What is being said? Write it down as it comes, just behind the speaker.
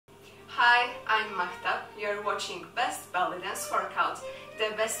Hi, I'm Mahtab. You're watching Best Belly Dance Workout,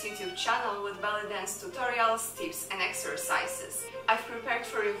 the best YouTube channel with belly dance tutorials, tips and exercises. I've prepared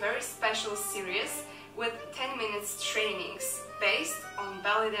for you a very special series with 10 minutes trainings based on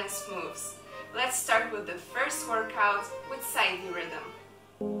belly dance moves. Let's start with the first workout with side rhythm.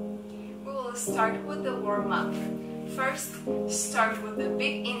 We will start with the warm-up. First, start with the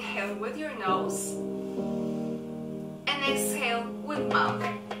big inhale with your nose and exhale with mouth.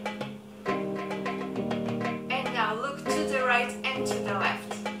 And now look to the right and to the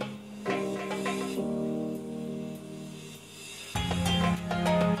left.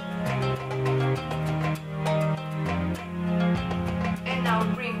 And now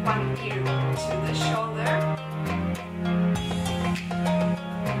bring one ear to the shoulder.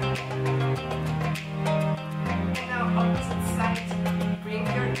 And now opposite side, bring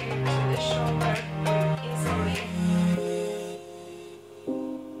your ear to the shoulder easily.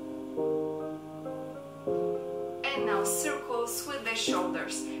 And now circles with the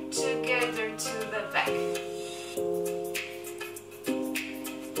shoulders together to the back.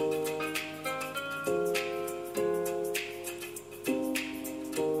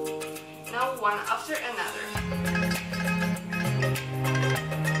 Now one after another.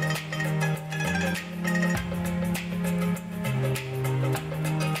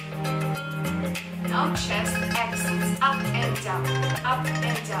 Now chest accents up and down, up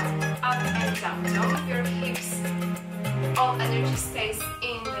and down, up and down. Don't move your hips. All energy stays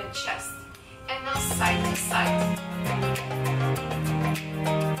in the chest. And now side to side.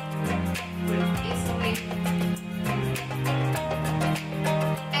 Breathe easily.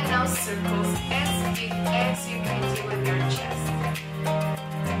 And now circles as big as you can do with your chest.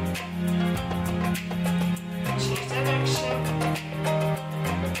 Change direction.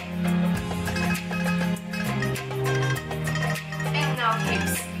 And now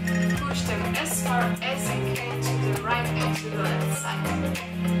hips. Push them as far as you can to the right and to the left side.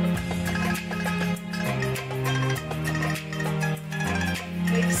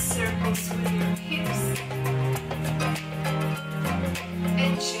 Make circles with your hips.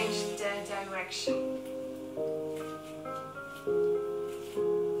 And change the direction.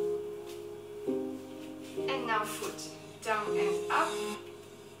 And now foot down and up.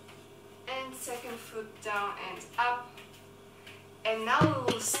 And second foot down and up. And now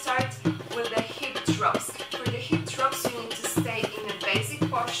we will start with the hip drops. For the hip drops you need to stay in a basic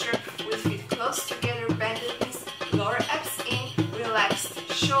posture with feet close together, bended knees, lower abs in, relaxed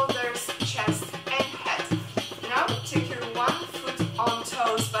shoulders, chest and head. Now take your one foot on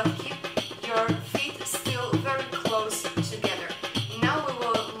toes but keep your feet still very close together. Now we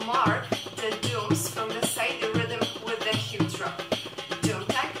will mark the dooms from the side rhythm with the hip drop. Doom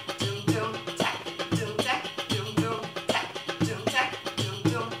tack, doom doom tack, doom tack, doom doom tack, doom tack, doom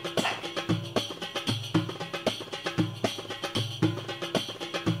doom tack.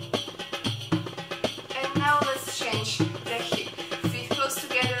 And now let's change the hip. Feet close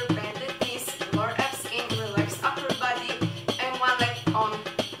together, bended knees, lower abs in, relaxed upper body, and one leg on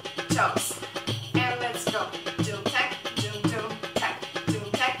toes. And let's go. Doom tack, doom doom tack, doom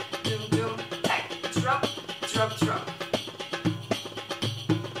tack, doom doom tack. Drop, drop, drop.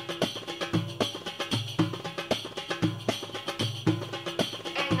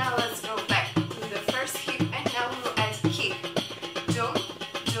 And now let's go back to the first hip, and now we'll add kick. Doom,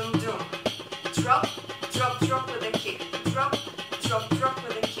 doom, doom. Drop, drop, drop with a kick. Drop, drop, drop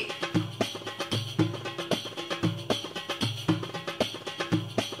with a kick.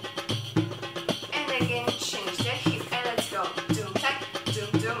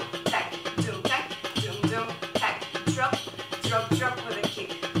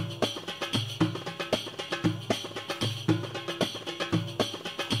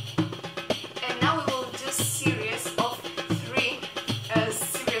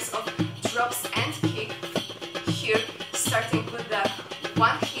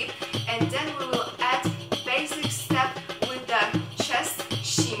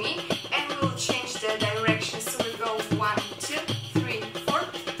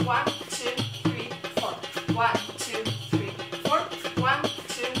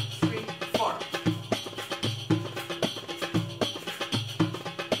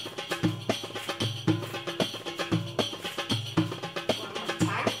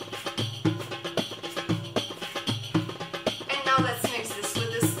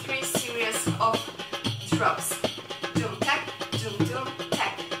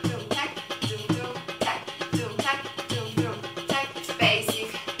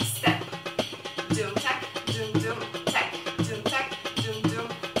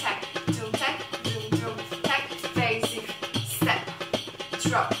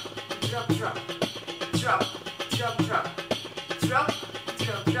 drop, drop, drop, drop, drop, drop,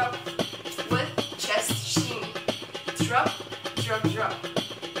 drop, drop, with chest shimmy, drop, drop, drop,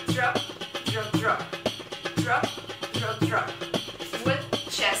 drop, drop, drop, drop, drop, drop, with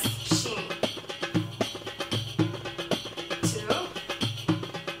chest shimmy. 2,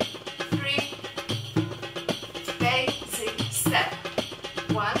 3, basic step.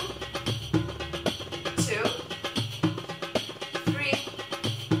 1, 2, 3,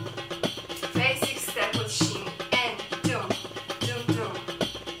 basic step with shimmy, and doom, doom, doom,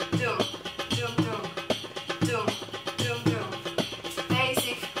 doom, doom, doom, doom, doom, doom,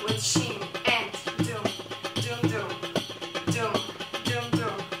 basic with shimmy, and doom, doom, doom, doom, doom,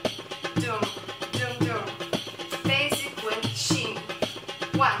 doom, doom, doom, doom, basic with shimmy.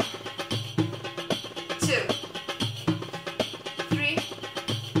 1, 2, 3,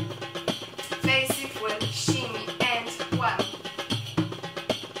 basic with shimmy, and 1,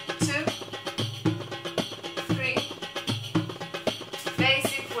 2, 3,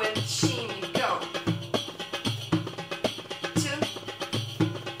 basic with shimmy, go. 2,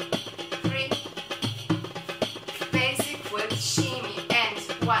 3, basic with shimmy, and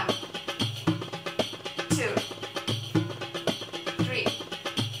 1, 2, 3,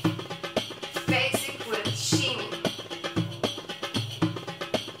 basic with shimmy.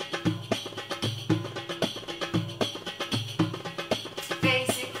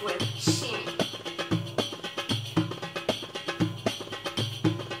 Basic with shimmy.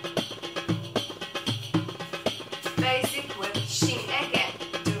 Basic with shimmy again.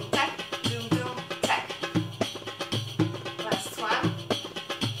 Doom tack, doom doom tack. Last one.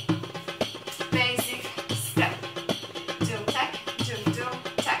 Basic step. Doom tack, doom doom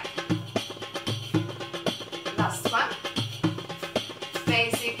tack. Last one.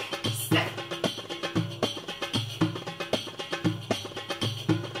 Basic step.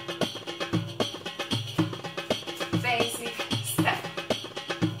 Basic step.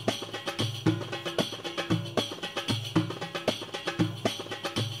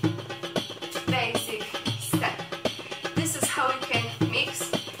 Basic step. This is how you can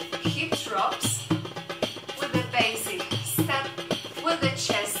mix hip drops with the basic step with the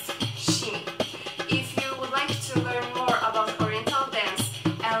chest shimmy. If you would like to learn more about Oriental dance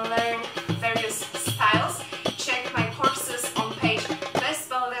and learn various styles, check my courses on page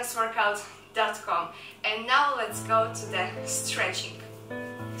bestballanceworkout.com. And now let's go to the stretching.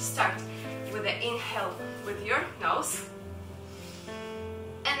 Start with the inhale with your nose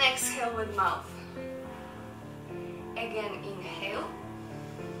and exhale with mouth. Again, inhale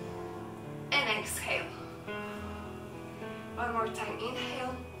and exhale. One more time,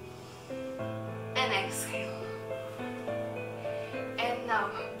 inhale and exhale. And now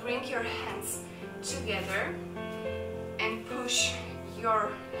bring your hands together and push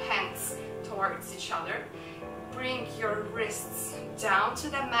your hands towards each other. Bring your wrists down to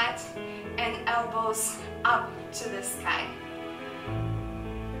the mat and elbows up to the sky.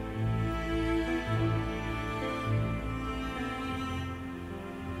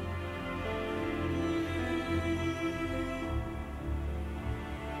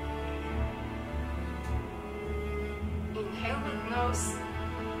 Inhale with nose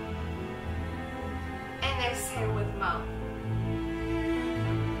and exhale with mouth.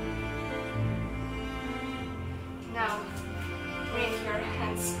 Now bring your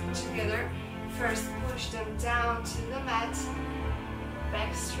hands together. First push them down to the mat,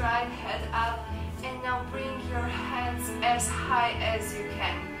 back stride, head up, and now bring your hands as high as you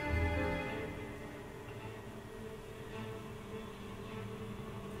can.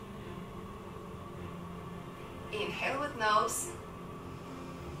 Inhale with nose,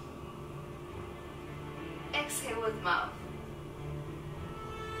 exhale with mouth.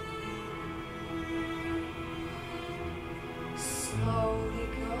 Slowly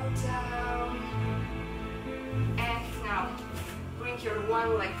go down. And now bring your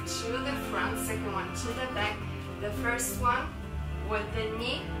one leg to the front, second one to the back. The first one with the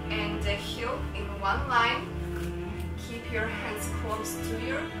knee and the heel in one line. Keep your hands close to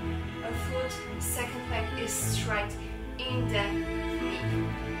your foot. Second leg is straight in the knee.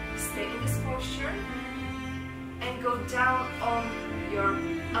 Stay in this posture and go down on your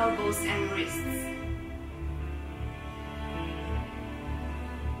elbows and wrists.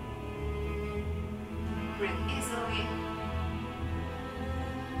 Breathe easily.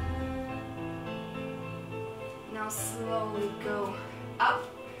 Now slowly go up.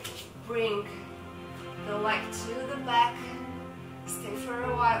 Bring the leg to the back. Stay for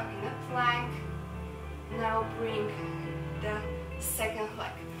a while in a plank. Now bring the second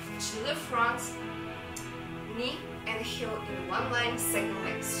leg to the front. Knee and heel in one line. Second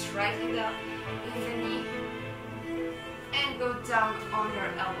leg straight tight in the knee, and go down on your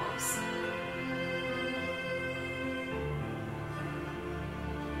elbows.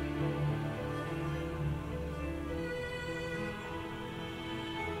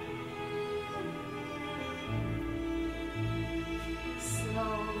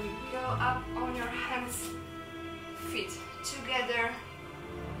 Slowly go up on your hands, feet together,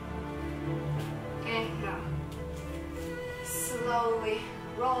 and now slowly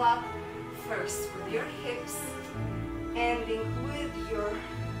roll up, first with your hips, ending with your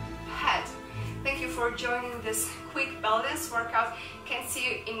head. Thank you for joining this quick belly dance workout. Can see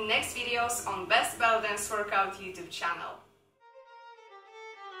you in next videos on Best Belly Dance Workout YouTube channel.